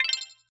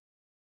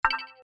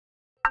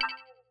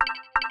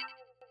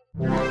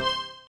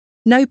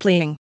No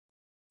playing.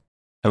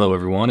 Hello,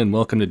 everyone, and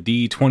welcome to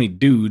D20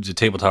 Dudes, a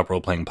tabletop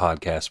role-playing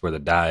podcast where the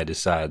die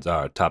decides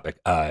our topic.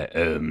 I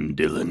am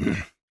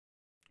Dylan.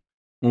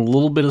 A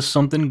little bit of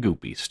something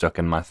goopy stuck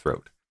in my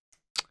throat.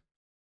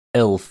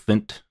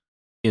 Elephant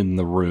in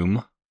the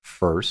room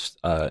first.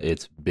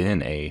 It's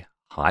been a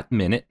hot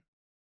minute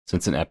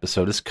since an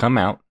episode has come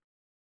out.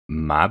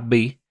 Might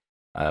be.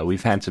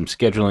 We've had some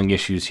scheduling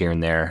issues here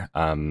and there.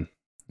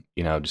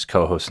 Just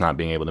co-hosts not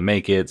being able to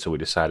make it. So we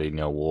decided,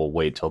 we'll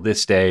wait till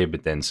this day,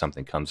 but then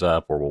something comes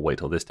up, or we'll wait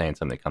till this day and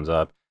something comes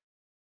up.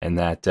 And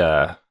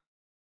that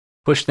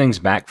pushed things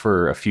back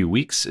for a few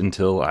weeks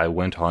until I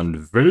went on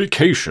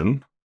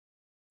vacation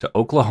to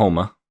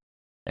Oklahoma.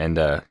 And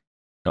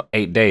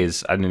 8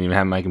 days, I didn't even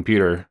have my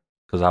computer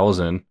because I was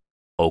in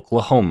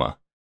Oklahoma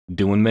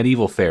doing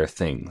medieval fair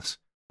things,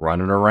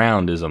 running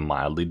around as a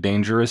mildly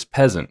dangerous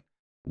peasant,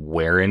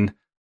 wearing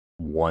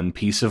one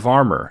piece of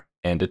armor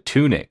and a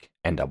tunic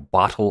and a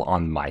bottle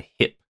on my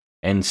hip,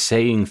 and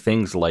saying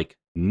things like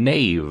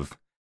knave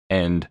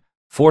and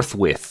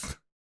forthwith.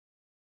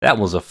 That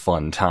was a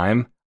fun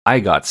time. I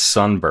got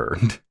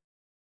sunburned.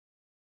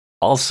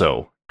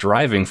 Also,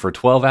 driving for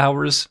 12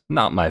 hours,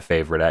 not my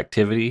favorite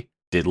activity.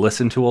 Did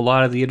listen to a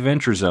lot of the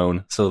Adventure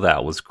Zone, so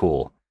that was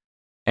cool.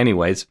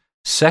 Anyways,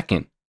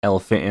 second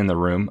elephant in the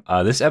room.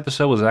 This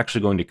episode was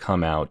actually going to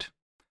come out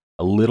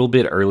a little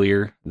bit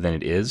earlier than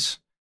it is.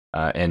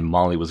 And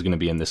Molly was going to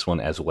be in this one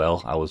as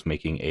well. I was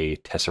making a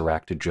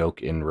Tesseract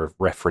joke in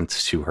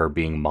reference to her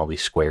being Molly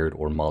squared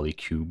or Molly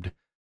cubed.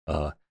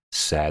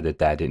 Sad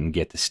that didn't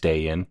get to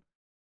stay in.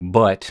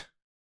 But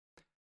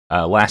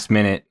last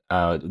minute,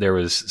 there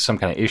was some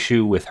kind of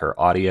issue with her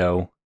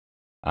audio,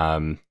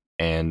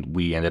 and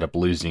we ended up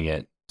losing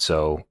it.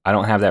 So I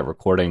don't have that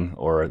recording,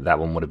 or that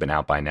one would have been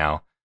out by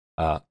now.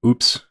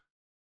 Oops.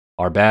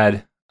 Our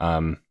bad.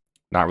 Not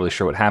really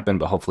sure what happened,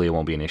 but hopefully it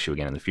won't be an issue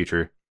again in the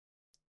future.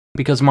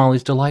 Because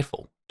Molly's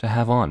delightful to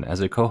have on as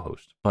a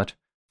co-host. But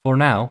for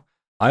now,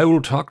 I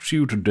will talk to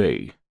you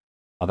today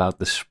about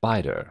the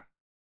spider,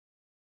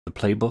 the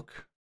playbook,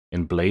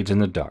 and Blades in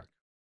the Dark.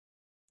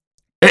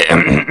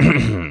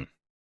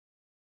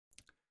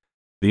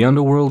 The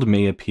underworld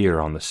may appear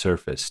on the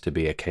surface to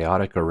be a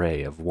chaotic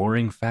array of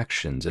warring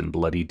factions and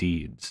bloody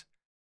deeds,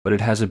 but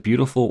it has a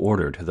beautiful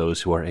order to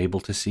those who are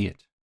able to see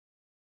it.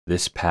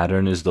 This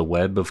pattern is the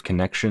web of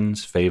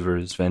connections,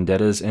 favors,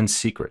 vendettas, and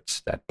secrets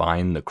that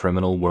bind the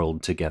criminal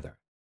world together.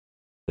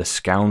 The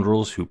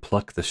scoundrels who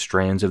pluck the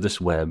strands of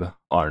this web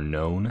are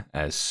known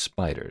as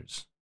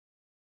spiders.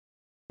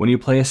 When you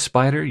play a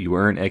spider, you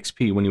earn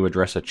XP when you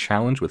address a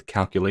challenge with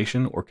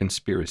calculation or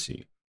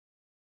conspiracy.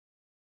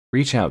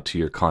 Reach out to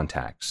your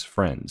contacts,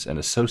 friends, and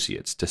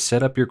associates to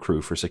set up your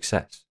crew for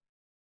success.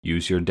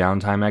 Use your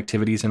downtime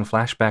activities and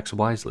flashbacks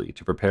wisely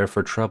to prepare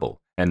for trouble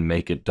and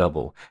make it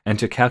double, and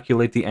to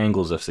calculate the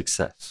angles of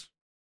success.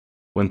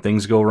 When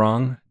things go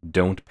wrong,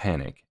 don't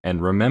panic,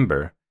 and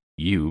remember,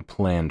 you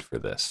planned for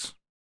this.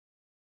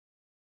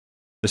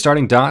 The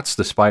starting dots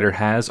the spider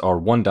has are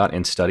 1 dot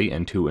in study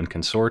and 2 in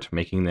consort,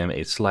 making them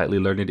a slightly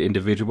learned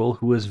individual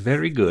who is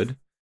very good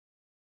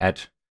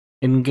at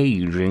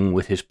engaging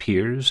with his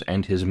peers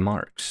and his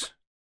marks.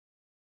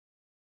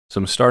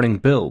 Some starting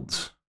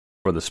builds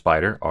for the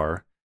spider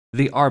are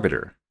the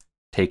Arbiter,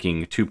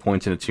 taking 2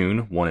 points in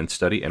attune, 1 in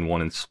study, and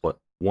 1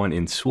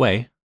 in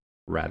sway,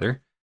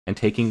 and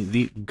taking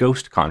the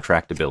Ghost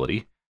Contract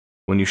ability.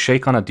 When you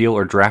shake on a deal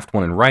or draft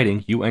one in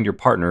writing, you and your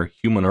partner,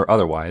 human or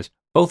otherwise,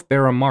 both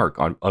bear a mark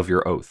of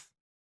your oath.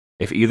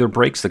 If either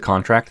breaks the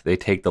contract, they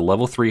take the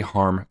level 3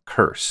 harm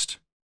Cursed.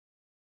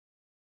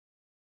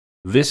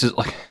 This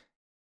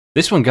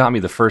one got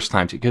me the first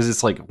time, because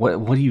it's like,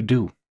 what do you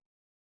do?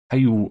 How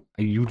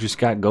you just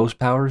got ghost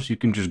powers? You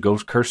can just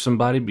ghost curse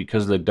somebody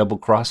because they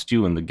double-crossed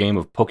you in the game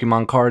of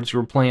Pokemon cards you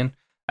were playing?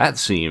 That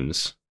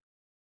seems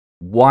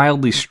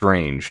wildly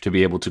strange, to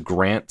be able to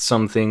grant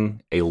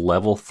something a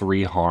level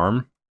 3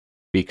 harm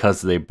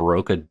because they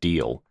broke a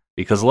deal.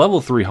 Because level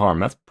 3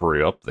 harm, that's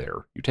pretty up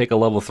there. You take a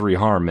level 3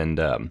 harm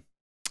and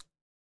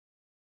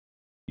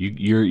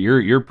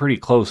you're pretty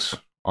close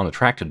on the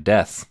track to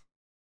death.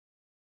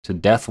 To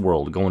Death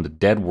World, going to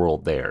Dead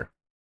World there.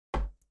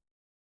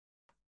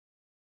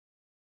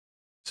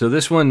 So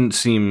this one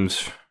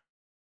seems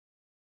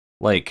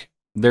like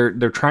they're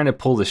trying to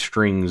pull the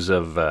strings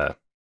of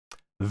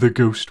the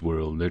Ghost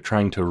World. They're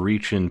trying to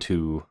reach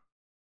into,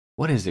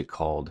 what is it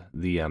called?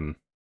 The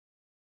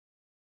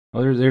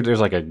there's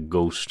like a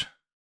ghost,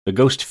 the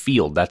ghost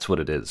field. That's what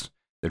it is.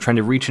 They're trying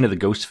to reach into the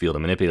ghost field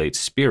and manipulate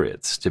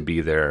spirits to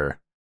be their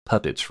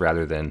puppets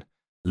rather than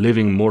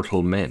living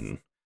mortal men,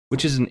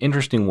 which is an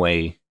interesting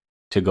way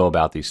to go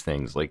about these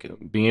things. Like,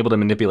 being able to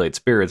manipulate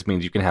spirits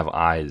means you can have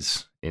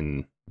eyes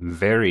in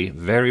very,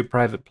 very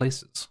private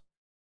places.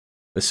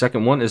 The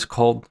second one is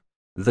called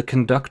the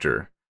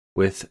Conductor,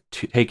 with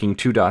taking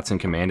 2 dots in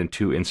command and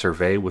 2 in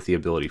survey with the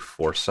ability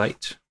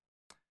Foresight.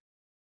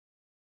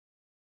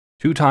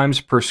 2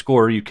 times per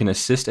score, you can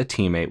assist a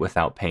teammate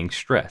without paying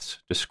stress.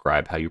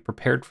 Describe how you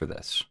prepared for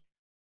this.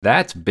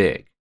 That's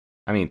big.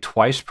 I mean,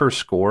 twice per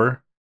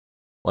score,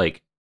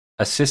 like,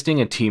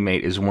 Assisting a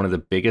teammate is one of the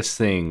biggest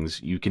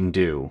things you can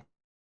do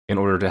in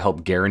order to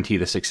help guarantee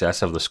the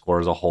success of the score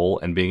as a whole,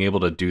 and being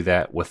able to do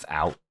that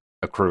without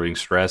accruing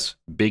stress,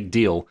 big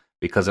deal,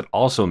 because it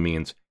also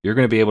means you're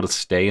going to be able to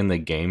stay in the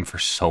game for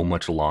so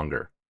much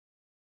longer.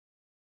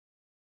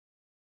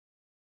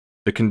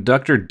 The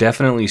conductor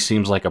definitely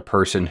seems like a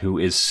person who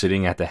is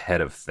sitting at the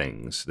head of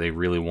things. They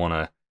really want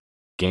to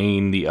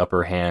gain the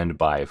upper hand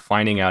by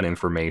finding out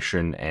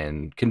information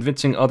and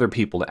convincing other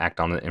people to act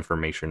on the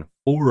information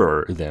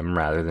for them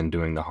rather than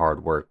doing the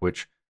hard work,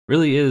 which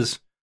really is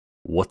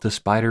what the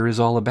spider is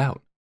all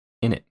about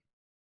in it.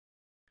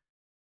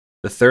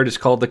 The third is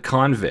called the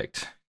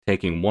convict,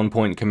 taking 1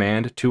 point in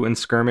command, 2 in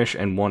skirmish,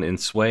 and 1 in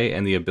sway,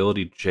 and the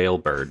ability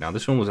jailbird. Now,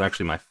 this one was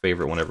actually my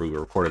favorite whenever we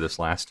recorded this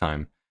last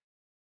time.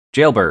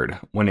 Jailbird.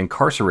 When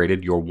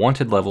incarcerated, your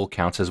wanted level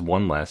counts as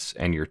 1 less,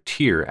 and your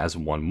tier as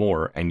 1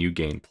 more, and you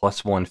gain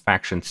 +1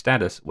 faction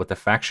status with the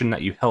faction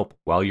that you help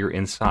while you're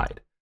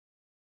inside,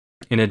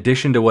 in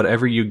addition to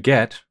whatever you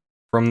get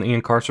from the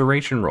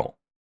incarceration roll.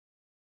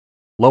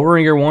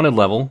 Lowering your wanted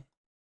level,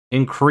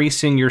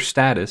 increasing your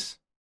status,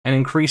 and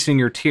increasing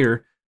your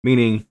tier,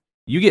 meaning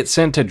you get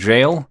sent to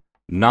jail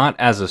not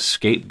as a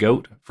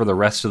scapegoat for the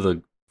rest of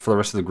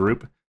the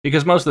group,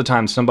 because most of the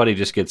time somebody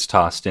just gets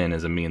tossed in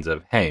as a means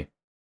of, hey,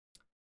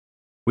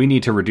 we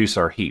need to reduce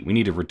our heat, we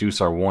need to reduce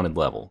our wanted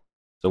level,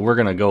 so we're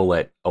gonna go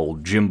let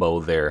old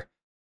Jimbo there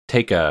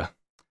take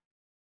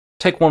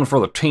one for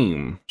the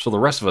team, so the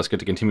rest of us get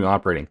to continue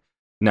operating.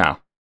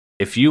 Now,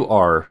 if you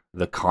are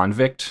the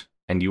convict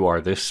and you are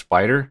this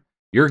spider,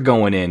 you're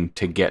going in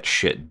to get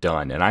shit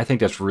done. And I think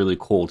that's really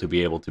cool to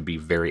be able to be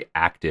very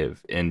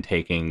active in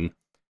taking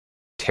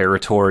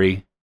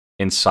territory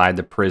inside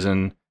the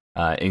prison,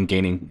 in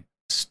gaining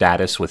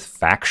status with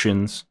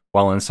factions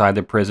while inside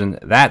the prison.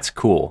 That's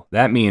cool.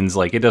 That means,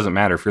 like, it doesn't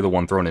matter if you're the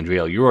one thrown in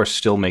jail. You are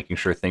still making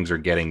sure things are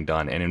getting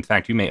done. And in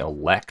fact, you may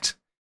elect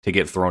to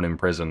get thrown in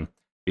prison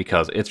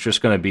because it's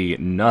just going to be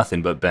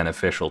nothing but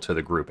beneficial to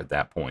the group at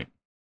that point.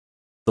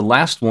 The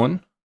last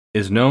one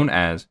is known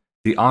as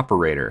the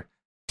operator,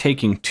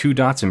 taking 2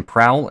 dots in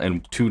Prowl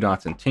and 2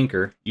 dots in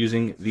Tinker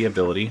using the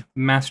ability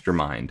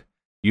Mastermind.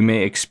 You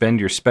may expend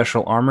your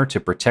special armor to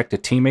protect a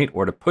teammate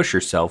or to push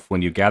yourself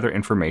when you gather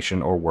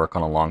information or work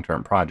on a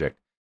long-term project.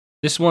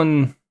 This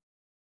one,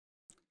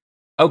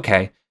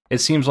 okay, it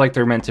seems like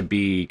they're meant to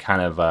be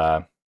kind of,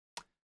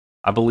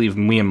 I believe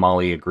me and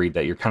Molly agreed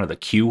that you're kind of the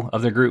Q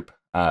of the group,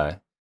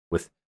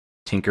 with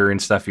Tinker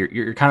and stuff.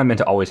 You're kind of meant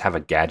to always have a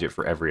gadget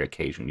for every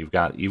occasion.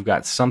 You've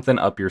got something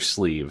up your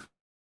sleeve,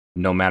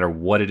 no matter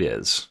what it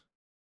is,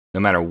 no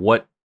matter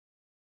what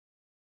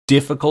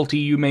difficulty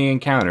you may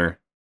encounter.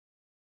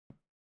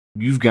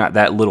 You've got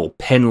that little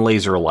pen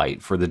laser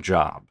light for the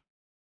job,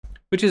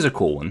 which is a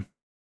cool one.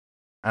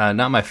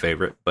 Not my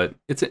favorite, but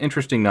it's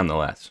interesting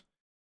nonetheless.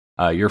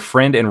 Your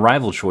friend and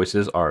rival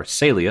choices are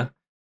Celia,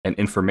 an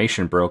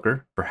information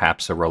broker,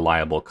 perhaps a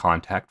reliable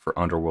contact for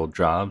underworld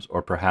jobs,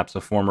 or perhaps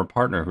a former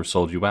partner who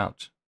sold you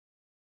out.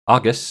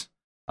 August,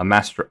 a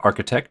master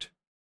architect,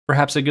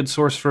 perhaps a good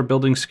source for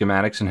building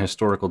schematics and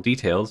historical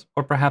details,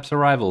 or perhaps a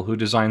rival who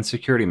designs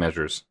security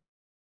measures.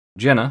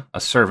 Jenna,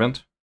 a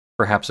servant,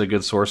 perhaps a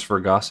good source for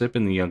gossip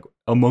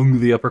among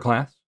the upper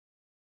class.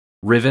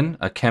 Riven,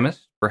 a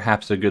chemist,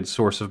 perhaps a good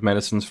source of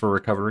medicines for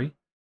recovery.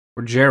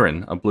 Or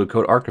Jaren, a blue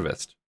coat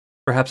archivist,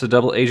 perhaps a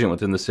double agent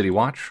within the City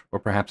Watch, or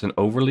perhaps an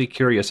overly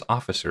curious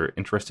officer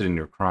interested in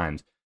your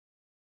crimes.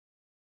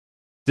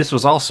 This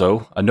was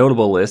also a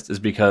notable list, is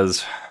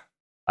because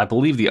I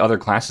believe the other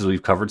classes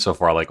we've covered so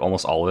far, like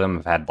almost all of them,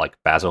 have had like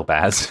Basil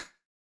Baz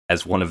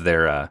as one of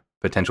their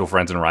potential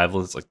friends and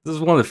rivals. It's like, this is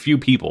one of the few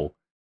people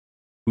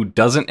who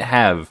doesn't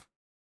have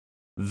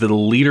the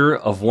leader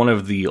of one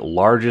of the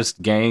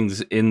largest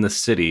gangs in the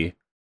city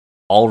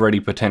already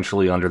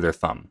potentially under their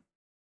thumb.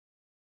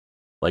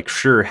 Like,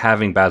 sure,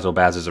 having Basil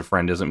Baz as a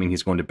friend doesn't mean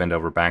he's going to bend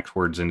over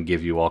backwards and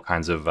give you all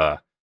kinds of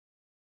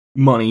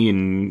money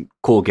and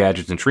cool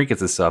gadgets and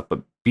trinkets and stuff,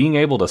 but being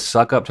able to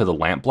suck up to the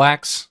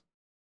Lampblacks,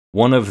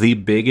 one of the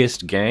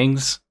biggest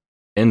gangs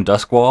in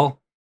Duskwall,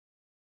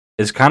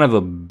 is kind of a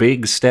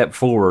big step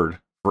forward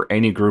for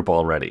any group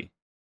already.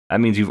 That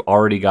means you've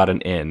already got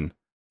an in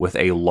with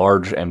a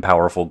large and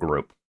powerful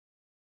group.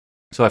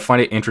 So I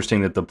find it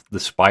interesting that the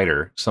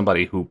spider,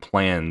 somebody who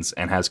plans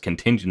and has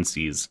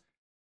contingencies,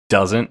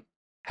 doesn't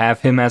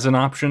have him as an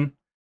option.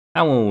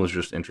 That one was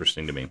just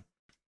interesting to me.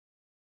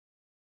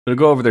 So to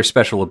go over their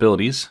special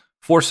abilities,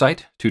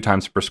 Foresight, 2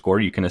 times per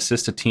score. You can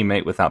assist a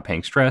teammate without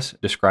paying stress.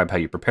 Describe how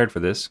you prepared for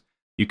this.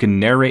 You can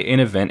narrate an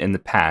event in the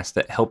past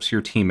that helps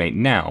your teammate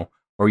now,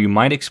 or you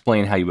might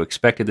explain how you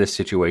expected this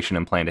situation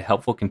and planned a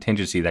helpful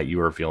contingency that you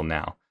reveal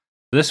now.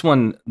 This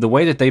one, the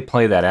way that they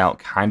play that out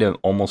kind of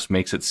almost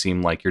makes it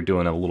seem like you're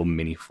doing a little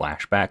mini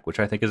flashback, which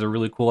I think is a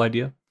really cool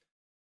idea.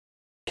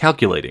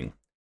 Calculating.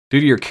 Due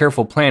to your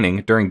careful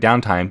planning, during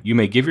downtime, you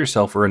may give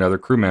yourself or another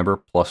crew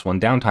member +1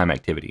 downtime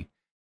activity.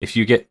 If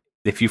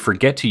you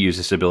forget to use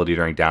this ability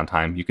during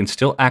downtime, you can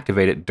still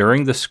activate it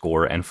during the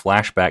score and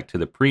flash back to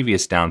the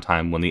previous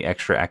downtime when the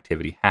extra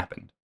activity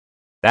happened.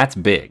 That's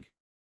big.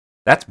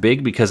 That's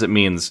big because it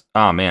means,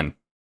 oh man,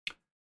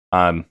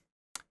 um,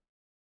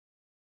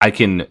 I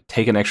can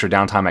take an extra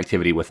downtime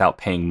activity without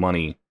paying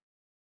money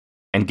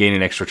and gain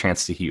an extra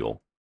chance to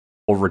heal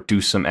or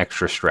reduce some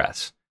extra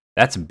stress.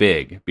 That's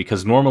big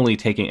because normally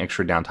taking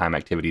extra downtime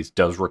activities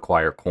does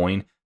require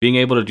coin. Being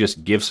able to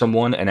just give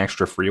someone an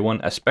extra free one,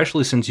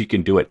 especially since you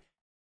can do it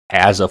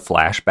as a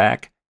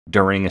flashback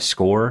during a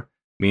score,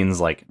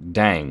 means like,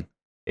 dang,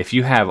 if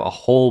you have a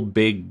whole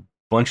big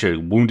bunch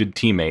of wounded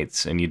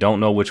teammates and you don't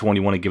know which one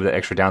you want to give the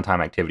extra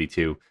downtime activity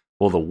to,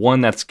 well, the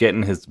one that's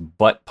getting his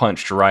butt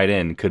punched right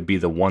in could be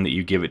the one that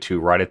you give it to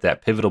right at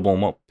that pivotal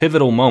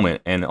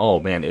moment. And oh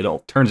man, it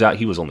all turns out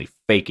he was only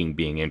faking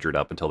being injured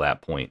up until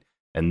that point,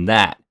 and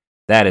that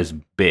is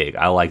big.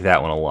 I like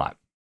that one a lot.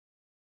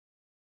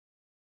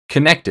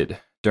 Connected.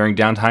 During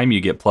downtime, you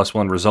get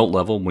 +1 result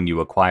level when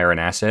you acquire an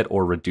asset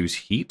or reduce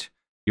heat.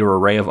 Your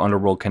array of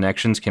underworld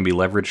connections can be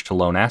leveraged to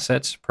loan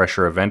assets,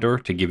 pressure a vendor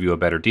to give you a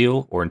better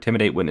deal, or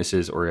intimidate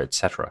witnesses, or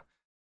etc.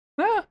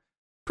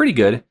 Pretty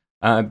good.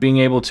 Being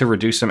able to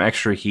reduce some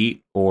extra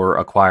heat or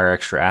acquire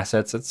extra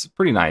assets, that's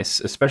pretty nice,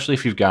 especially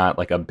if you've got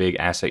like a big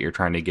asset you're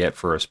trying to get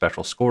for a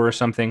special score or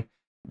something.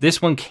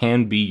 This one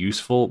can be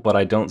useful, but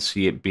I don't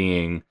see it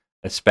being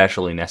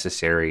especially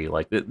necessary.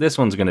 Like this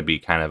one's going to be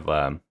kind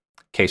of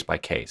case by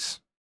case.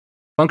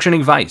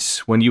 Functioning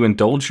Vice. When you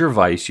indulge your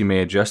vice, you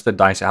may adjust the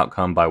dice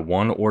outcome by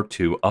 1 or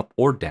 2 up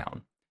or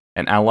down.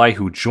 An ally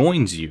who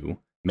joins you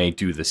may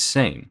do the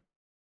same.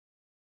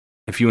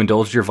 If you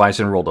indulged your vice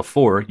and rolled a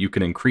 4, you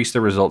can increase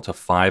the result to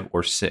 5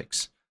 or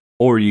 6.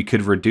 Or you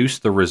could reduce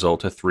the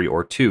result to 3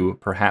 or 2,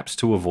 perhaps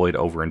to avoid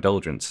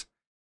overindulgence.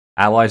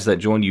 Allies that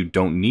join you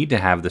don't need to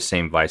have the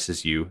same vice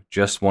as you,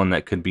 just one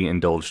that could be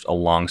indulged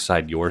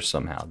alongside yours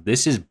somehow.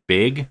 This is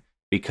big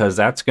because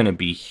that's going to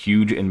be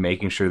huge in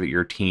making sure that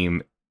your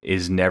team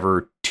is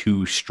never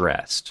too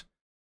stressed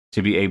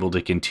to be able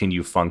to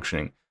continue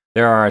functioning.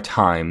 There are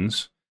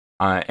times,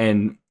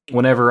 and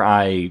whenever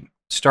I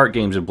start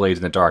games of Blades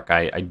in the Dark,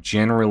 I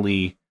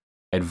generally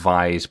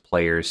advise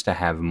players to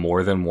have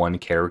more than one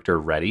character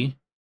ready,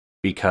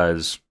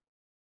 because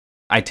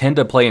I tend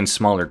to play in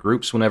smaller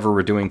groups whenever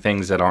we're doing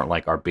things that aren't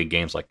like our big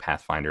games like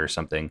Pathfinder or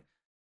something.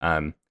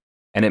 And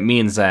it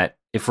means that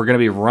if we're going to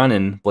be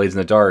running Blades in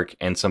the Dark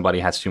and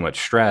somebody has too much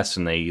stress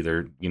and they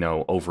either,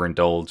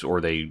 overindulge,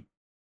 or they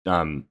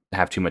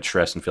have too much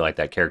stress and feel like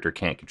that character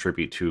can't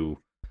contribute to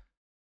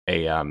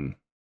a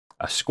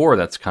score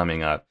that's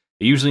coming up,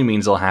 it usually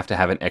means they'll have to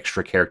have an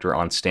extra character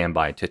on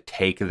standby to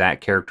take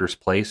that character's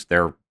place,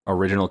 their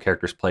original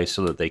character's place,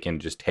 so that they can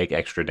just take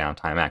extra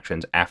downtime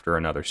actions after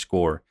another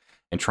score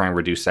and try and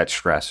reduce that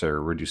stress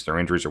or reduce their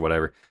injuries or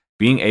whatever.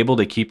 Being able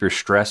to keep your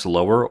stress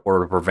lower or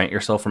to prevent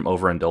yourself from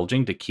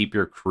overindulging, to keep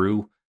your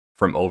crew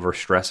from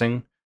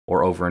overstressing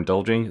or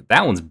overindulging,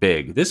 that one's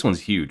big. This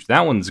one's huge.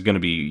 That one's going to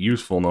be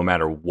useful no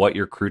matter what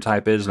your crew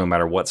type is, no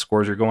matter what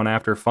scores you're going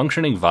after.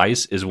 Functioning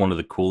Vice is one of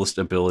the coolest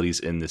abilities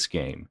in this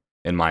game,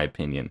 in my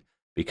opinion,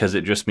 because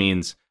it just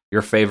means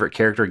your favorite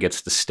character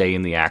gets to stay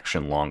in the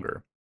action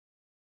longer.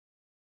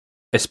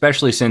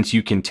 Especially since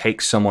you can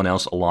take someone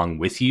else along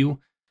with you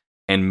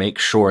and make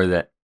sure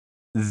that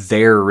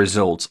their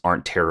results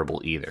aren't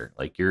terrible either.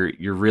 Like you're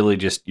really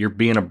just, you're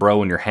being a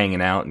bro and you're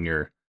hanging out and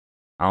you're,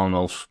 I don't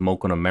know,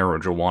 smoking a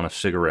marijuana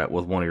cigarette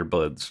with one of your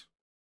buds.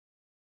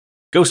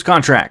 Ghost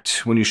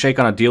Contract. When you shake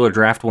on a deal or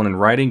draft one in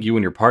writing, you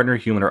and your partner,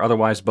 human or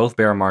otherwise, both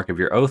bear a mark of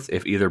your oath.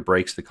 If either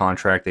breaks the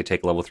contract, they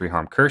take level 3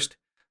 harm cursed.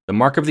 The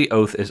mark of the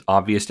oath is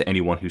obvious to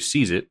anyone who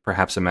sees it.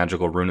 Perhaps a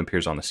magical rune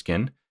appears on the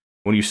skin.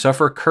 When you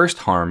suffer cursed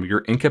harm, you're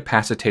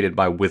incapacitated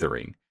by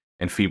withering,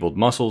 enfeebled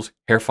muscles,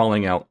 hair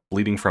falling out,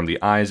 bleeding from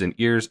the eyes and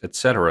ears,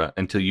 etc.,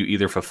 until you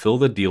either fulfill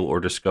the deal or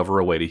discover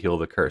a way to heal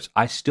the curse.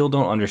 I still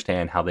don't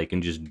understand how they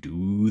can just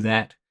do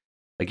that.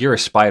 Like, you're a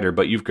spider,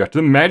 but you've got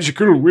the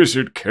magical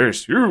wizard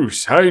curse. You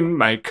sign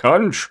my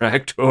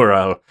contract, or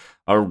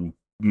I'll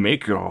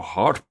make your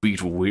heart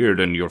beat weird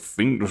and your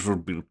fingers will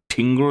be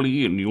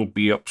tingly and you'll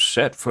be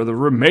upset for the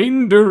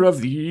remainder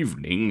of the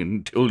evening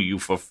until you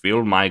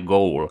fulfill my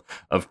goal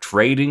of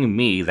trading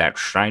me that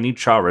shiny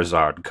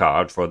Charizard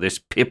card for this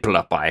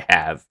Piplup I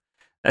have.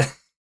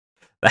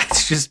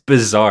 That's just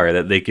bizarre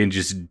that they can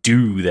just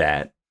do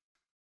that.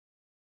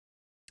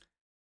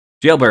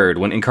 Jailbird.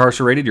 When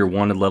incarcerated, your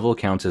wanted level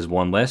counts as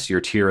 1 less, your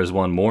tier is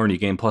 1 more, and you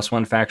gain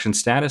 +1 faction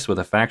status with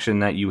a faction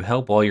that you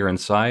help while you're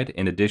inside,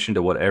 in addition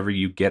to whatever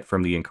you get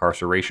from the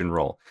incarceration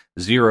roll.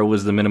 0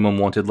 is the minimum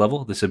wanted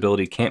level. This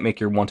ability can't make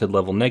your wanted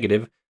level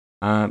negative.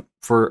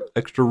 For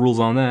extra rules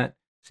on that,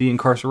 see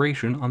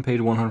Incarceration on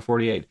page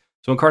 148.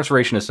 So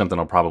incarceration is something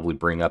I'll probably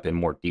bring up in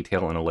more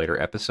detail in a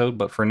later episode,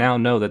 but for now,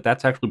 know that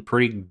that's actually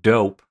pretty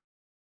dope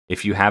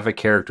if you have a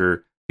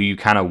character who you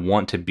kind of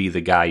want to be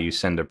the guy you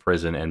send to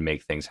prison and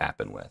make things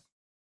happen with.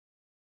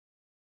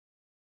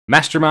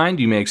 Mastermind.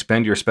 You may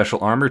expend your special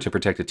armor to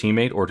protect a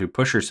teammate or to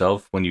push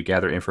yourself when you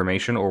gather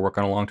information or work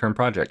on a long-term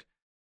project.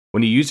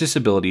 When you use this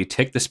ability,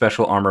 tick the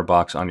special armor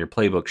box on your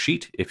playbook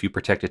sheet. If you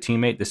protect a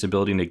teammate, this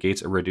ability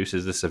negates or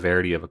reduces the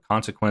severity of a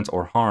consequence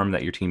or harm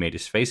that your teammate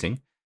is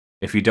facing.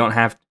 If you don't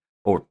have,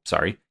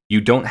 You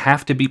don't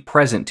have to be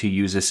present to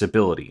use this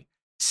ability.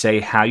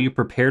 Say how you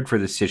prepared for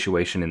this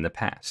situation in the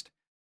past.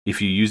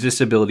 If you use this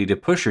ability to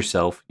push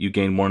yourself, you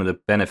gain one of the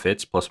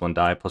benefits, +1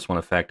 die, +1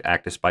 effect,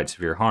 act despite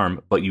severe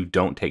harm, but you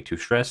don't take 2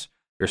 stress.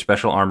 Your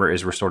special armor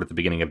is restored at the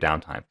beginning of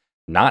downtime.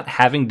 Not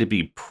having to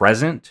be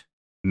present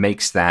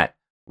makes that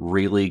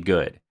really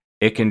good.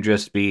 It can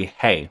just be,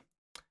 hey,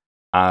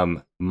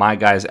 my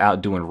guy's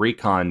out doing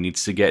recon,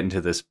 needs to get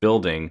into this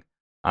building,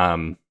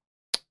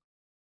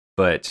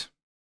 but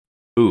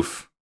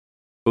oof,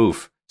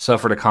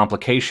 suffered a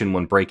complication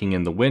when breaking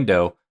in the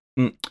window.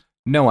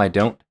 No, I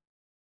don't.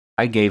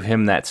 I gave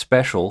him that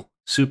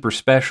super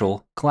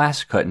special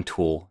glass cutting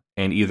tool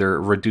and either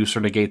reduce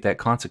or negate that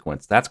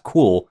consequence. That's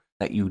cool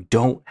that you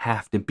don't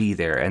have to be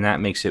there, and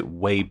that makes it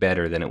way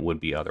better than it would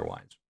be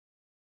otherwise.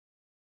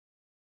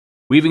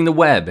 Weaving the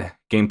Web.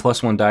 Gain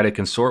 +1 die to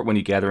consort when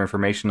you gather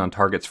information on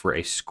targets for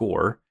a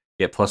score.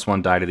 Get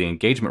 +1 die to the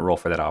engagement roll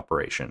for that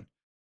operation.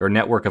 Your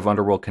network of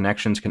underworld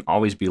connections can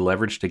always be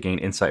leveraged to gain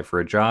insight for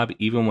a job,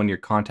 even when your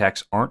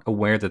contacts aren't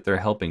aware that they're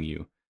helping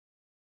you.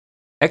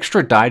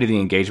 Extra die to the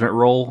engagement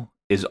roll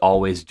is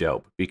always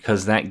dope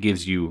because that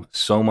gives you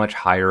so much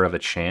higher of a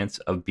chance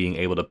of being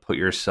able to put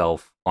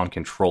yourself on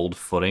controlled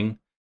footing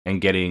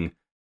and getting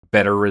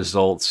better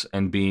results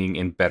and being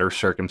in better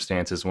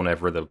circumstances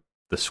whenever the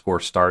score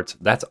starts.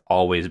 That's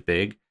always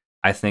big.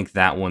 I think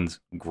that one's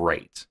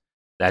great.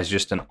 That's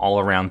just an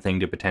all-around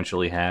thing to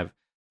potentially have.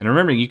 And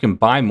remember, you can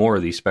buy more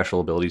of these special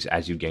abilities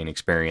as you gain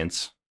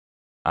experience.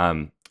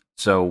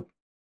 So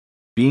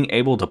being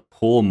able to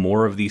pull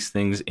more of these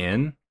things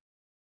in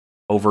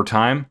over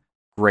time,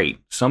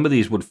 great. Some of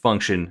these would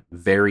function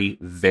very,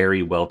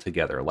 very well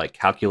together, like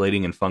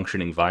calculating and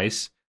functioning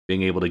vice,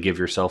 being able to give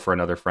yourself or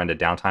another friend a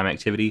downtime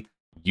activity,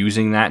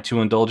 using that to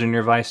indulge in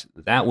your vice,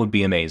 that would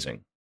be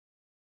amazing.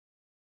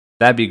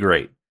 That'd be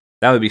great.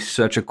 That would be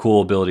such a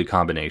cool ability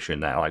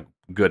combination. That, like,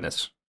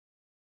 goodness.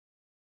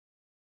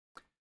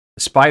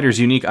 The Spider's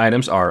unique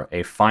items are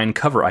a fine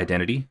cover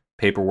identity,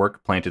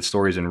 paperwork, planted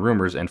stories and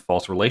rumors, and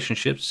false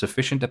relationships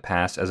sufficient to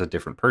pass as a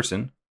different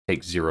person.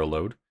 Take 0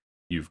 load.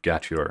 You've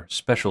got your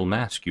special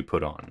mask you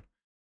put on.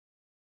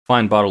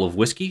 Fine bottle of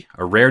whiskey,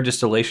 a rare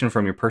distillation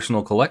from your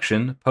personal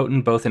collection,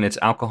 potent both in its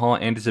alcohol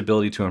and its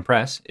ability to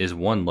impress, is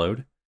 1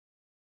 load.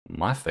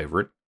 My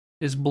favorite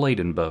is Blade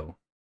and Bow.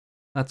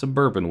 That's a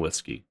bourbon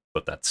whiskey,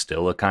 but that's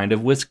still a kind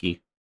of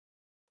whiskey.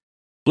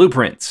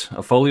 Blueprints,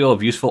 a folio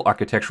of useful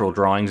architectural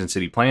drawings and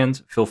city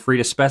plans. Feel free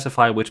to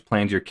specify which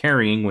plans you're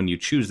carrying when you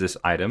choose this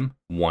item,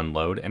 1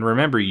 load. And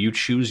remember, you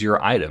choose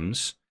your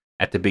items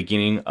at the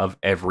beginning of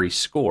every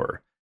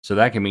score. So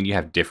that can mean you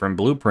have different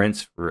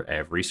blueprints for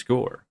every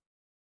score.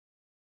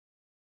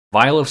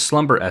 Vial of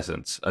Slumber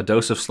Essence, a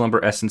dose of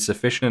slumber essence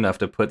sufficient enough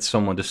to put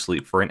someone to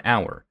sleep for an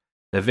hour.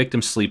 The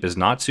victim's sleep is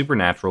not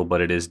supernatural,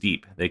 but it is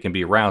deep. They can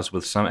be aroused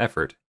with some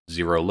effort.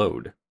 0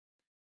 load.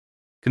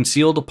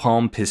 Concealed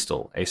Palm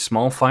Pistol, a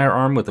small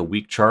firearm with a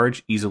weak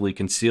charge, easily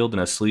concealed in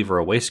a sleeve or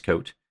a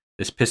waistcoat.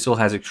 This pistol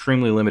has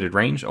extremely limited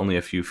range, only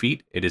a few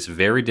feet. It is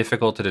very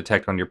difficult to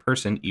detect on your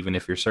person, even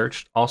if you're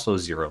searched. Also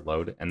 0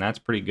 load, and that's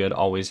pretty good.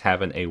 Always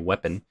having a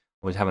weapon,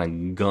 always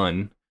having a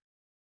gun,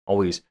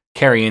 always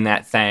carrying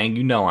that thing.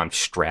 You know I'm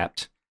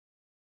strapped.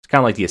 It's kind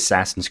of like the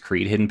Assassin's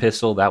Creed hidden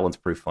pistol. That one's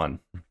pretty fun.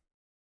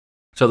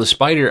 So the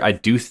Spider, I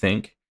do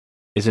think,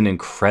 is an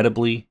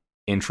incredibly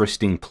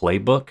interesting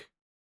playbook,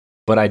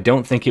 but I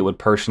don't think it would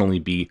personally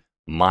be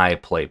my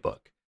playbook.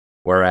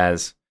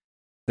 Whereas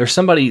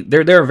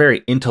they're a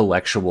very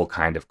intellectual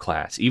kind of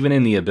class, even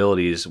in the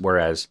abilities,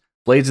 whereas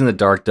Blades in the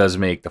Dark does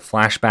make the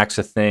flashbacks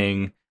a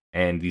thing,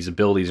 and these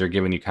abilities are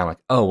giving you kind of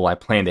like, oh, well, I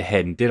planned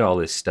ahead and did all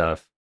this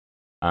stuff.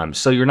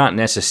 So you're not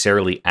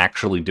necessarily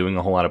actually doing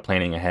a whole lot of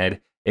planning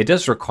ahead. It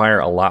does require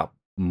a lot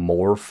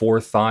more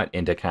forethought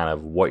into kind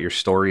of what your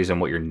stories and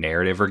what your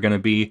narrative are going to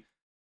be,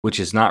 which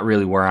is not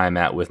really where I'm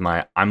at with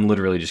I'm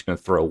literally just going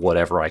to throw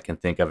whatever I can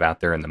think of out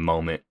there in the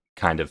moment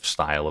kind of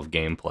style of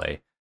gameplay.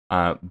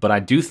 But I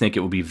do think it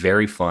would be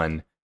very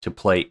fun to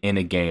play in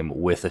a game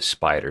with a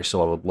Spider.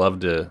 So I would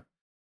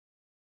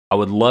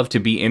love to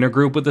be in a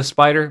group with a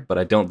Spider, but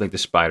I don't think the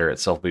Spider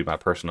itself would be my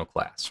personal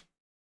class.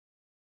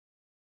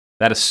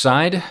 That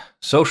aside,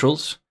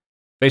 socials,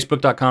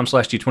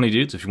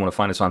 facebook.com/D20dudes if you want to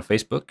find us on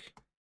Facebook,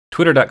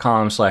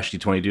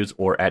 twitter.com/D20dudes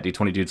or at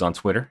D20dudes on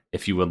Twitter.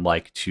 If you would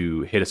like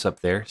to hit us up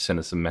there, send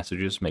us some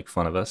messages, make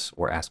fun of us,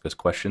 or ask us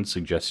questions,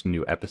 suggest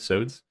new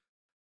episodes.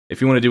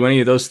 If you want to do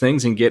any of those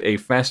things and get a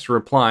faster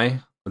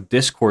reply, the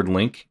Discord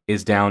link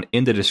is down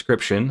in the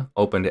description,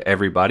 open to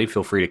everybody.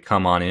 Feel free to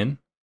come on in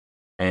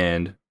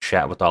and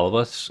chat with all of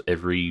us.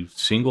 Every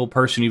single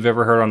person you've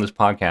ever heard on this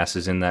podcast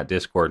is in that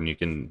Discord, and you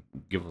can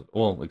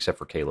except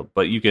for Caleb,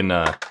 but you can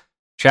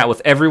chat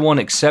with everyone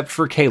except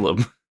for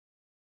Caleb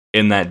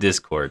in that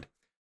Discord.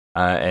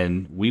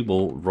 And we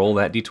will roll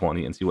that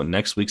D20 and see what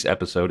next week's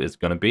episode is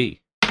going to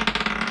be.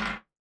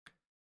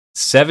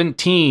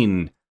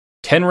 17,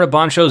 Tenra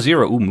Bansho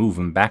 0.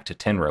 Moving back to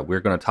Tenra, we're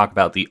going to talk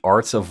about the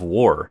Arts of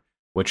War,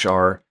 which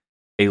are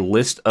a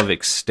list of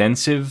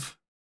extensive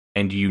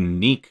and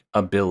unique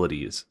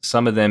abilities,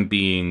 some of them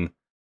being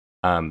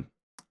um,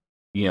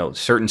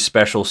 certain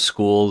special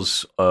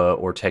schools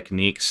or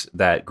techniques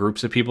that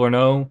groups of people are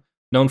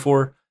known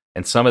for,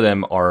 and some of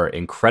them are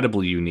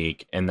incredibly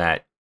unique. And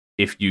that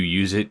if you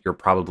use it, you're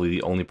probably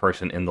the only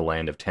person in the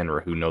land of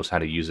Tenra who knows how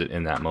to use it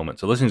in that moment.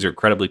 So those things are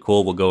incredibly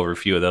cool. We'll go over a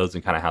few of those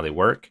and kind of how they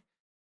work.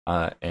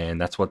 And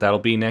that's what that'll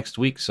be next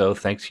week. So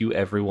thanks you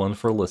everyone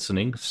for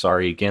listening.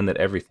 Sorry again that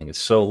everything is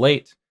so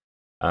late.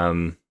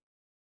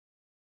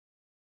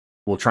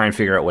 We'll try and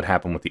figure out what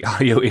happened with the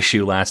audio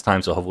issue last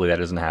time, so hopefully that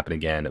doesn't happen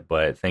again.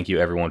 But thank you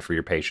everyone for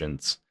your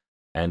patience,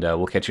 and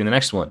we'll catch you in the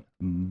next one.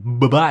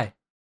 Bye-bye.